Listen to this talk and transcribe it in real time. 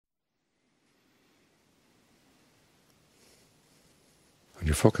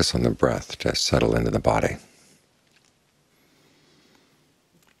you focus on the breath to settle into the body,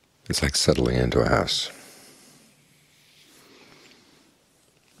 it's like settling into a house.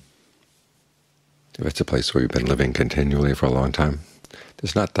 If it's a place where you've been living continually for a long time,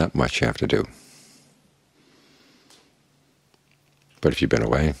 there's not that much you have to do. But if you've been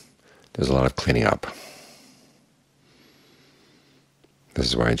away, there's a lot of cleaning up. This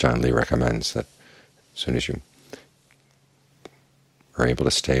is why John Lee recommends that as soon as you are able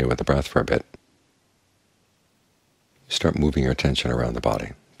to stay with the breath for a bit, you start moving your attention around the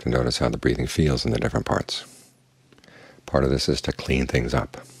body to notice how the breathing feels in the different parts. Part of this is to clean things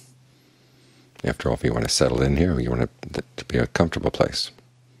up. After all, if you want to settle in here, you want it to be a comfortable place.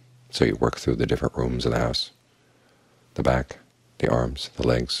 So you work through the different rooms of the house, the back, the arms, the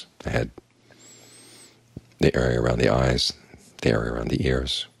legs, the head, the area around the eyes, the area around the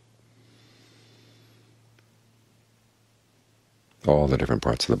ears, all the different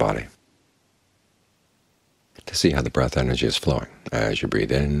parts of the body, to see how the breath energy is flowing as you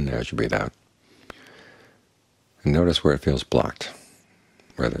breathe in, as you breathe out. And notice where it feels blocked,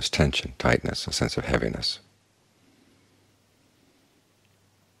 where there's tension, tightness, a sense of heaviness.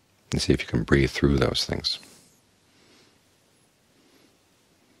 And see if you can breathe through those things.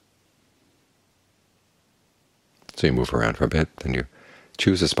 So you move around for a bit, then you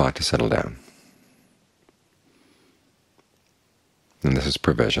choose a spot to settle down. And this is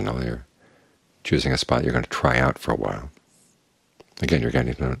provisional. You're choosing a spot you're going to try out for a while. Again, you're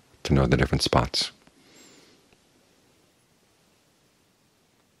getting to know the different spots.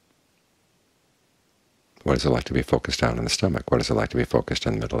 What is it like to be focused down in the stomach? What is it like to be focused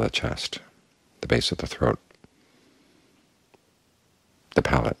in the middle of the chest, the base of the throat, the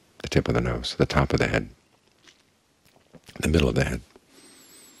palate, the tip of the nose, the top of the head, the middle of the head?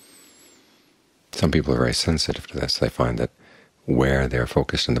 Some people are very sensitive to this. They find that where they're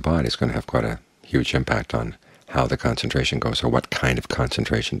focused in the body is going to have quite a huge impact on how the concentration goes or what kind of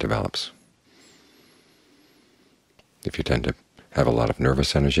concentration develops. If you tend to have a lot of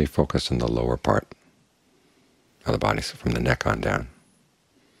nervous energy, focus in the lower part of the body, so from the neck on down.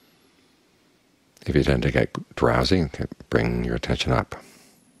 If you tend to get drowsy, bring your attention up.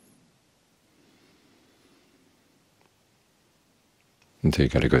 Until you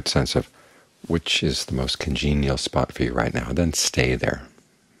get a good sense of which is the most congenial spot for you right now. Then stay there.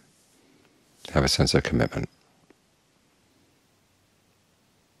 Have a sense of commitment.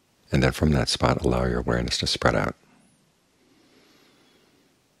 And then from that spot, allow your awareness to spread out.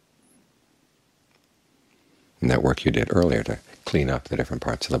 And that work you did earlier to clean up the different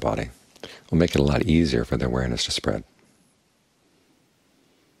parts of the body will make it a lot easier for the awareness to spread.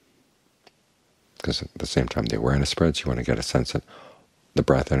 Because at the same time the awareness spreads, you want to get a sense that the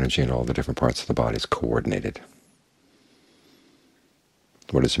breath energy in all the different parts of the body is coordinated.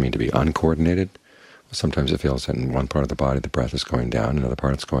 What does it mean to be uncoordinated? Well, sometimes it feels that in one part of the body the breath is going down, in another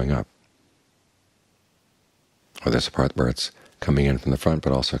part it's going up. Or there's a part where it's coming in from the front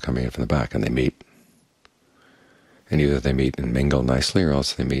but also coming in from the back, and they meet. And either they meet and mingle nicely, or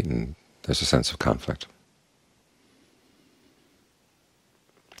else they meet and there's a sense of conflict.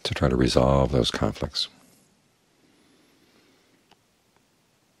 To try to resolve those conflicts,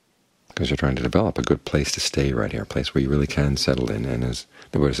 because you're trying to develop a good place to stay right here, a place where you really can settle in. And as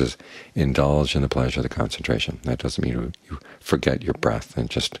the Buddha says, indulge in the pleasure of the concentration. That doesn't mean you forget your breath and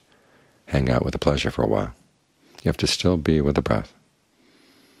just hang out with the pleasure for a while. You have to still be with the breath,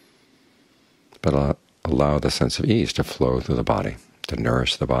 but allow the sense of ease to flow through the body, to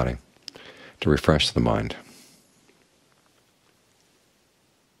nourish the body, to refresh the mind.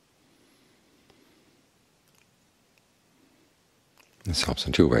 This helps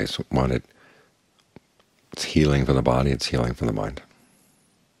in two ways. One, it's healing for the body, it's healing for the mind.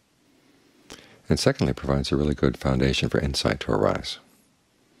 And secondly, it provides a really good foundation for insight to arise.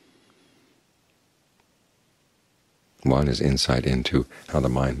 One is insight into how the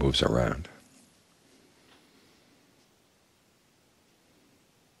mind moves around.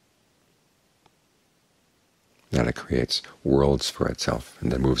 And it creates worlds for itself,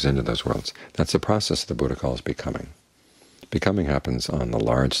 and then moves into those worlds. That's the process the Buddha calls becoming. Becoming happens on the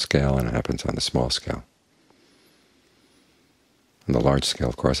large scale, and it happens on the small scale. On the large scale,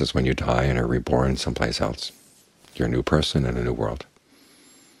 of course, is when you die and are reborn someplace else. You're a new person in a new world.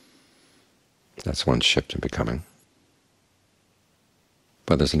 That's one shift in becoming.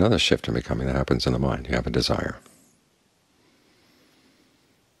 But there's another shift in becoming that happens in the mind. You have a desire.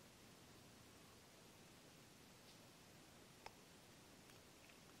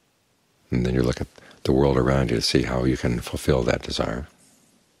 And then you look at the world around you to see how you can fulfill that desire.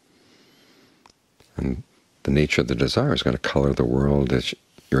 And the nature of the desire is going to color the world that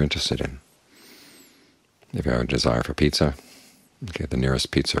you're interested in. If you have a desire for pizza, okay, the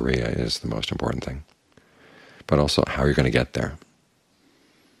nearest pizzeria is the most important thing. But also how you're going to get there.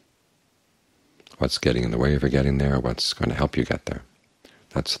 What's getting in the way of you getting there, what's going to help you get there.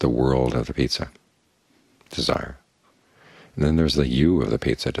 That's the world of the pizza desire. And then there's the you of the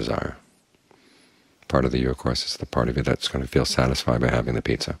pizza desire. Part of the you, of course, is the part of you that's going to feel satisfied by having the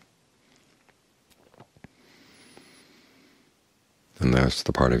pizza. And there's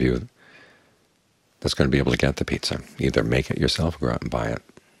the part of you that's going to be able to get the pizza. Either make it yourself or go out and buy it.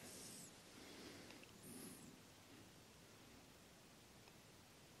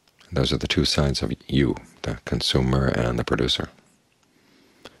 Those are the two sides of you, the consumer and the producer.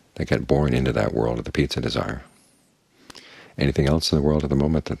 They get born into that world of the pizza desire. Anything else in the world at the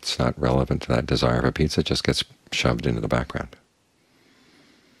moment that's not relevant to that desire for pizza just gets shoved into the background.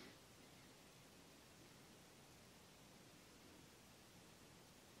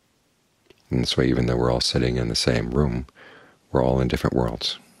 And this way, even though we're all sitting in the same room, we're all in different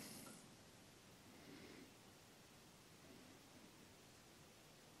worlds.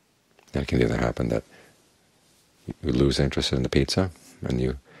 And it can either happen that you lose interest in the pizza,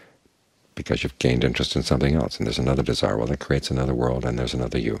 and because you've gained interest in something else, and there's another desire. Well, that creates another world, and there's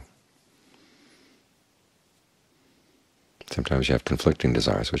another you. Sometimes you have conflicting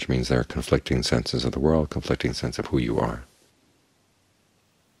desires, which means there are conflicting senses of the world, conflicting sense of who you are.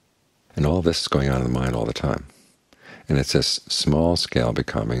 And all this is going on in the mind all the time. And it's this small-scale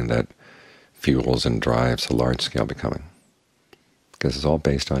becoming that fuels and drives a large-scale becoming, because it's all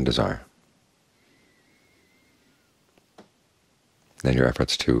based on desire. Then your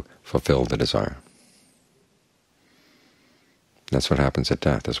efforts to fulfill the desire. That's what happens at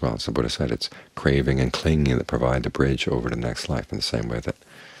death as well. As the Buddha said, it's craving and clinging that provide the bridge over to the next life, in the same way that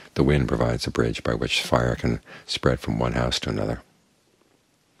the wind provides a bridge by which fire can spread from one house to another.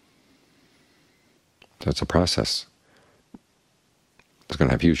 So it's a process. It's going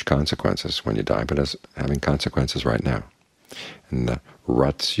to have huge consequences when you die, but it's having consequences right now. And the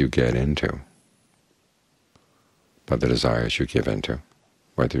ruts you get into, but the desires you give into,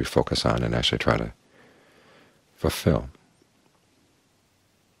 whether you focus on and actually try to fulfill.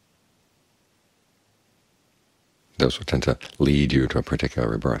 Those will tend to lead you to a particular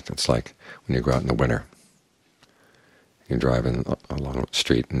rebirth. It's like when you go out in the winter. You're driving along a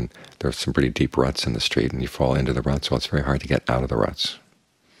street, and there's some pretty deep ruts in the street, and you fall into the ruts. Well, it's very hard to get out of the ruts.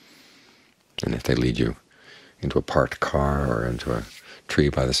 And if they lead you into a parked car or into a tree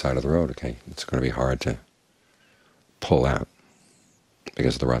by the side of the road, okay, it's going to be hard to pull out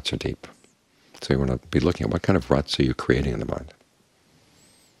because the ruts are deep. So you want to be looking at what kind of ruts are you creating in the mind.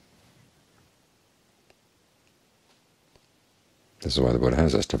 This is why the Buddha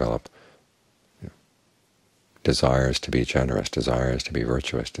has us develop desires to be generous, desires to be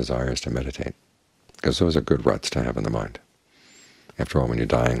virtuous, desires to meditate, because those are good ruts to have in the mind. After all, when you're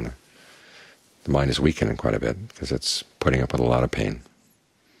dying, the mind is weakening quite a bit because it's putting up with a lot of pain.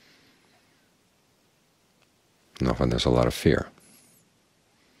 And often there's a lot of fear.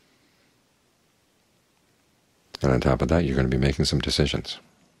 And on top of that, you're going to be making some decisions.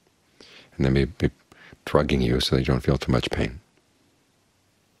 And they may be drugging you so that you don't feel too much pain.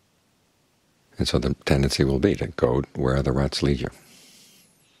 And so the tendency will be to go where the ruts lead you.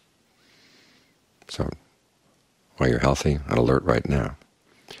 So while you're healthy and alert right now,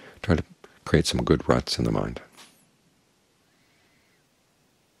 try to create some good ruts in the mind.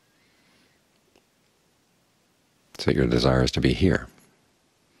 So your desire is to be here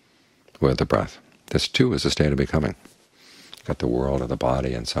with the breath. This too is a state of becoming. You've got the world of the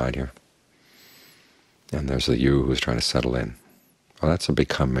body inside here, and there's the you who's trying to settle in. Well, that's a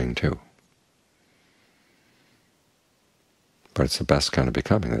becoming too. But it's the best kind of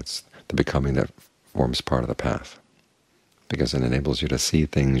becoming. It's the becoming that forms part of the path, because it enables you to see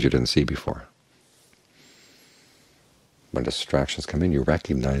things you didn't see before. When distractions come in, you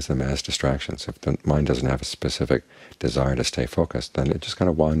recognize them as distractions. If the mind doesn't have a specific desire to stay focused, then it just kind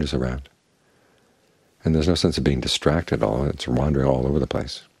of wanders around. And there's no sense of being distracted at all. It's wandering all over the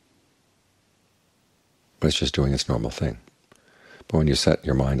place. But it's just doing its normal thing. But when you set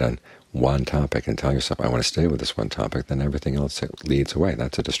your mind on one topic and tell yourself, I want to stay with this one topic, then everything else leads away.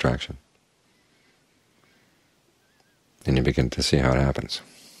 That's a distraction. And you begin to see how it happens.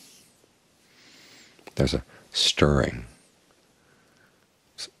 There's a stirring,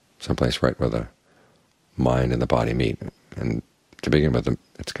 someplace right where the mind and the body meet. And to begin with,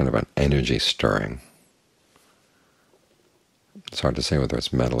 it's kind of an energy stirring. It's hard to say whether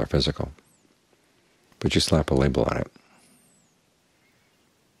it's mental or physical, but you slap a label on it.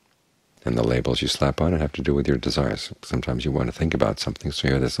 And the labels you slap on it have to do with your desires. Sometimes you want to think about something, so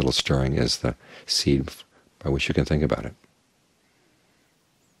here this little stirring is the seed by which you can think about it.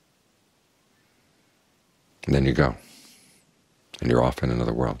 And then you go, and you're off in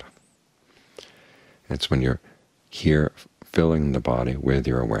another world. And it's when you're here filling the body with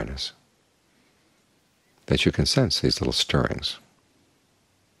your awareness that you can sense these little stirrings.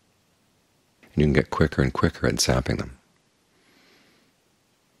 And you can get quicker and quicker at zapping them.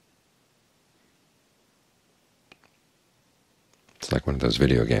 It's like one of those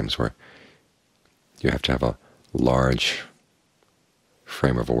video games where you have to have a large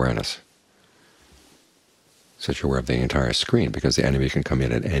frame of awareness so that you're aware of the entire screen, because the enemy can come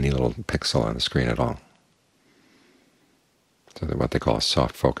in at any little pixel on the screen at all. So they're what they call a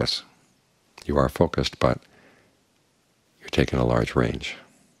soft focus. You are focused, but you're taking a large range.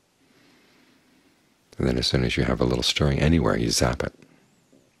 And then as soon as you have a little stirring anywhere, you zap it.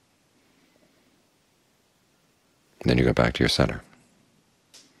 And then you go back to your center.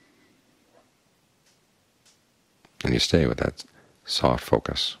 And you stay with that soft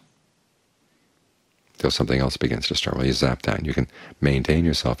focus till something else begins to stir. Well, you zap that. You can maintain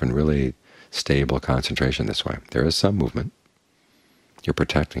yourself in really stable concentration this way. There is some movement. You're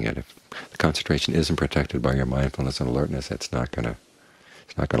protecting it. If the concentration isn't protected by your mindfulness and alertness, it's not going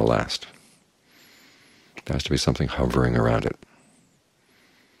to last. There has to be something hovering around it.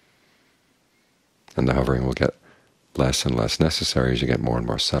 And the hovering will get less and less necessary as you get more and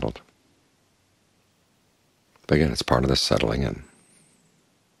more settled. But again, it's part of the settling in.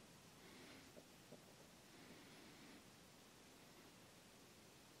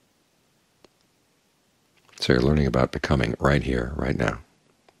 So you're learning about becoming right here, right now.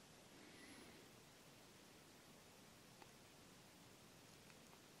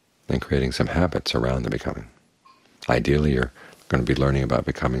 And creating some habits around the becoming. Ideally, you're going to be learning about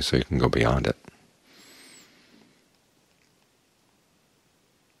becoming so you can go beyond it.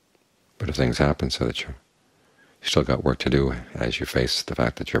 But if things happen so that you've still got work to do as you face the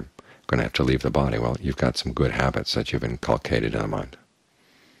fact that you're going to have to leave the body, well, you've got some good habits that you've inculcated in the mind.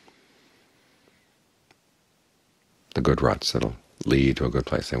 The good ruts that'll lead to a good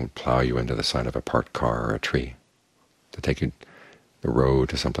place. They won't plow you into the side of a parked car or a tree, to take you the road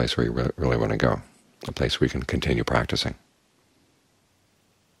to some place where you really want to go, a place where you can continue practicing.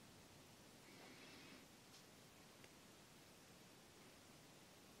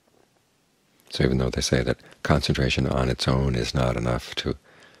 So even though they say that concentration on its own is not enough to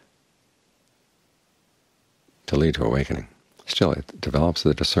lead to awakening, still it develops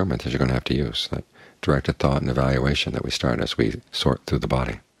the discernment that you're going to have to use, that directed thought and evaluation that we start as we sort through the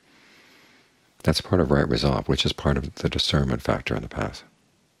body. That's part of right resolve, which is part of the discernment factor in the path.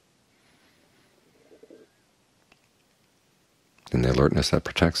 And the alertness that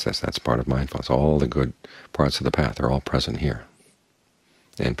protects this, that's part of mindfulness. All the good parts of the path are all present here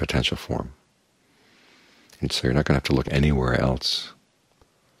in potential form. And so you're not going to have to look anywhere else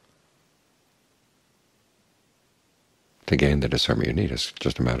to gain the discernment you need. It's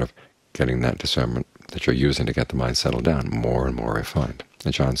just a matter of getting that discernment that you're using to get the mind settled down more and more refined.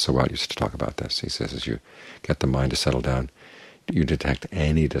 And John Sawat used to talk about this. He says as you get the mind to settle down, you detect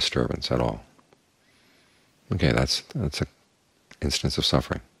any disturbance at all. Okay, that's an instance of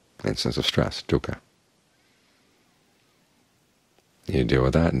suffering, instance of stress, dukkha. You deal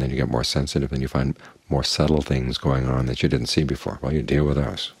with that, and then you get more sensitive, and you find more subtle things going on that you didn't see before. Well, you deal with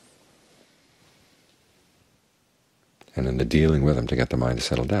those. And in the dealing with them to get the mind to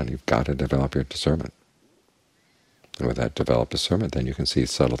settle down, you've got to develop your discernment. And with that developed discernment, then you can see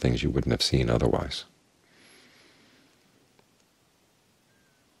subtle things you wouldn't have seen otherwise.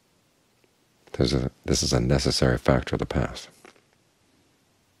 This is a necessary factor of the path.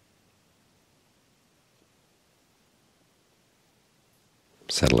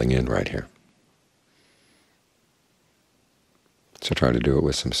 Settling in right here. So try to do it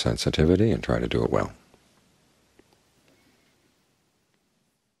with some sensitivity and try to do it well.